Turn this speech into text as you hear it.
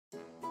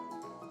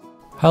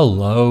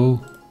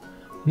Hello!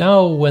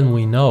 Now when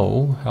we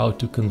know how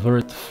to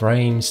convert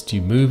frames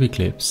to movie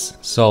clips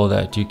so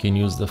that you can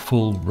use the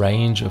full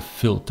range of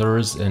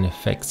filters and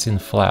effects in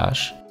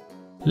Flash,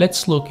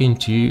 let's look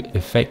into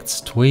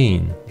Effects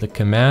Tween, the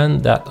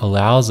command that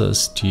allows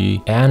us to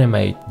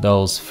animate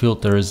those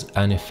filters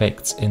and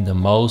effects in the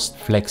most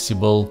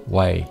flexible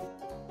way.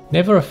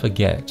 Never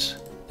forget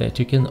that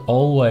you can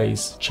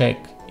always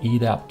check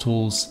EDAP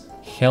Tools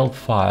help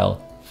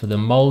file for the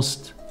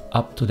most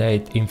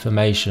up-to-date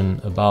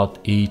information about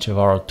each of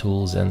our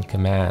tools and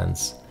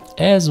commands.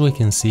 As we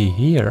can see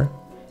here,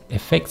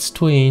 Effects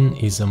Tween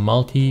is a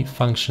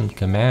multi-function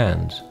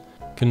command.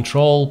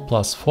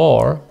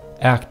 Ctrl+4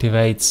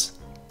 activates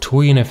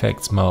Tween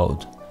Effects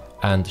mode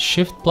and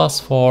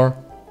Shift+4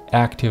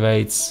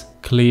 activates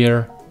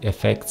Clear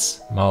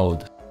Effects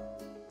mode.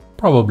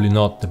 Probably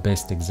not the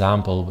best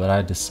example, but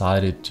I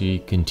decided to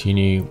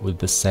continue with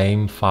the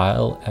same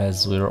file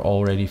as we're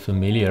already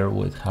familiar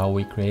with how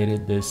we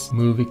created this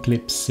movie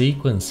clip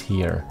sequence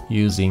here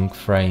using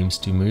frames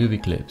to movie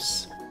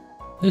clips.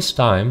 This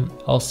time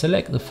I'll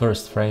select the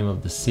first frame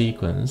of the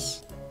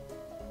sequence,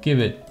 give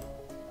it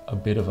a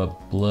bit of a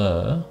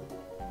blur,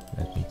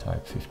 let me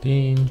type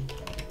 15,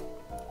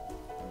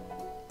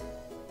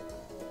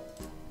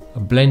 a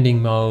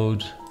blending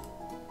mode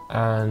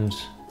and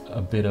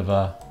a bit of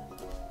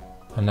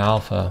an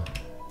alpha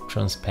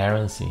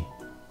transparency.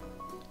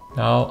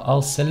 Now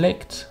I'll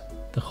select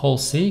the whole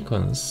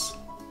sequence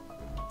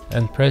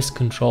and press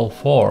Ctrl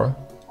 4.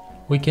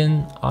 We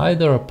can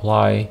either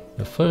apply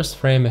the first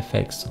frame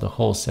effects to the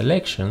whole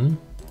selection,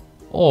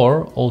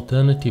 or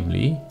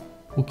alternatively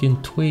we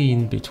can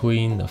tween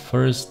between the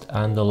first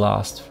and the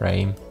last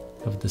frame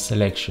of the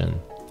selection.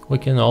 We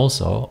can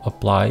also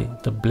apply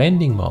the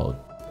blending mode.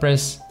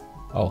 Press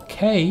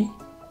OK.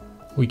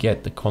 We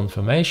get the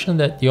confirmation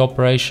that the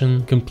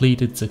operation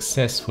completed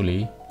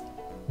successfully.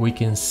 We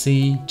can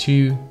see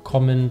two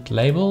comment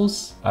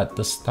labels at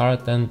the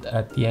start and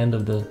at the end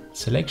of the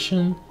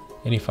selection.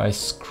 And if I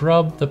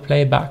scrub the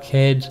playback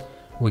head,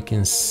 we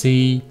can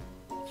see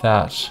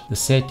that the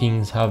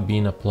settings have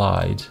been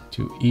applied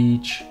to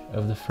each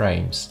of the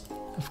frames.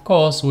 Of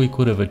course, we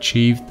could have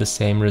achieved the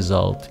same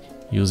result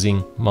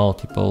using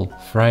multiple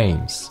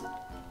frames.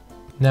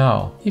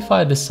 Now, if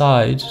I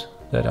decide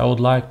that I would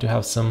like to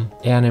have some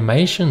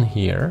animation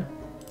here,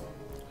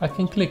 I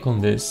can click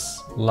on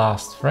this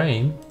last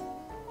frame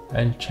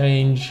and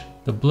change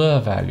the blur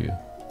value.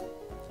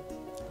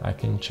 I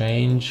can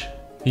change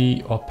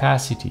the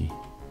opacity,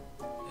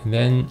 and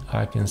then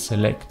I can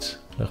select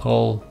the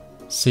whole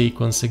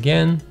sequence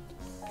again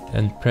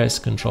and press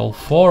Ctrl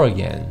 4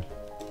 again.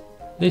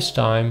 This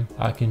time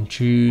I can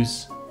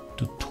choose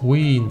to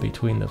tween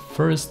between the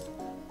first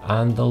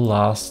and the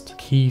last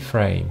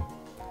keyframe.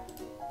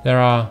 There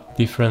are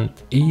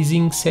different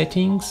easing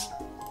settings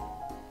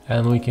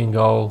and we can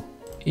go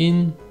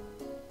in,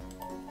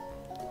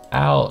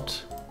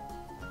 out,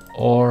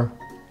 or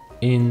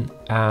in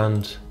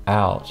and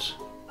out.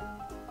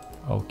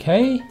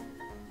 Okay.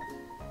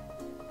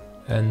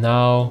 And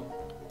now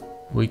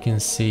we can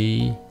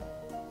see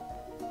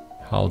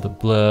how the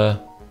blur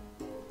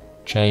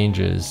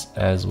changes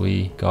as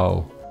we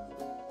go.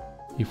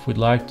 If we'd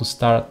like to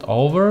start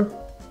over,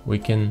 we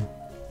can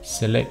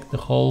select the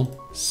whole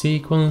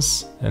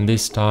sequence and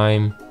this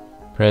time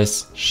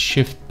press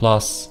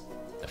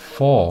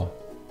Shift+4.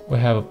 We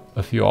have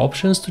a few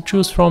options to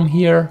choose from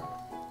here.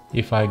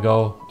 If I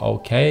go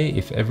OK,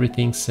 if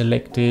everything's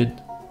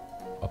selected,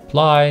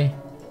 apply,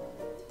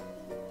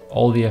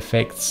 all the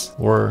effects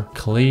were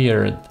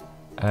cleared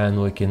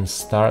and we can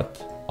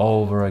start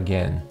over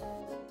again.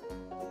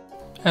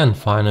 And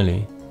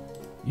finally,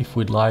 if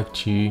we'd like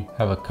to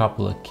have a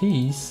couple of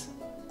keys,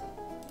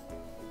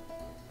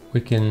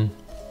 we can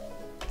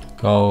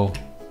go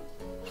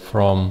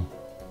from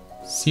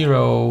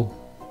 0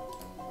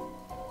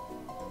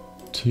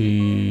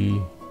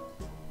 to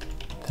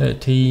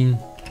 13,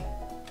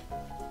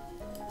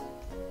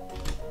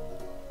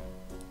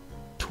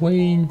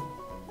 tween,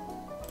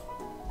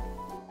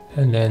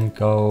 and then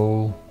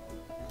go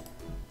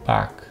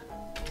back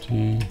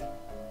to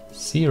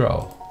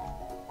 0.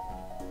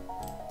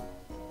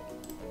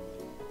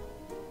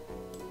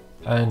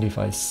 And if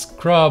I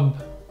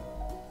scrub,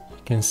 you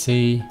can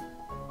see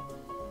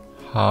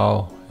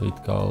how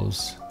it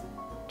goes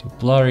to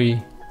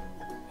blurry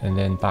and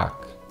then back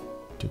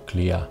to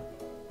clear.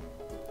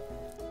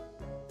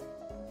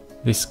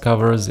 This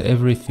covers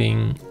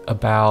everything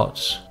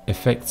about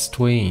Effects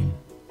Tween.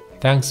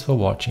 Thanks for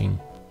watching.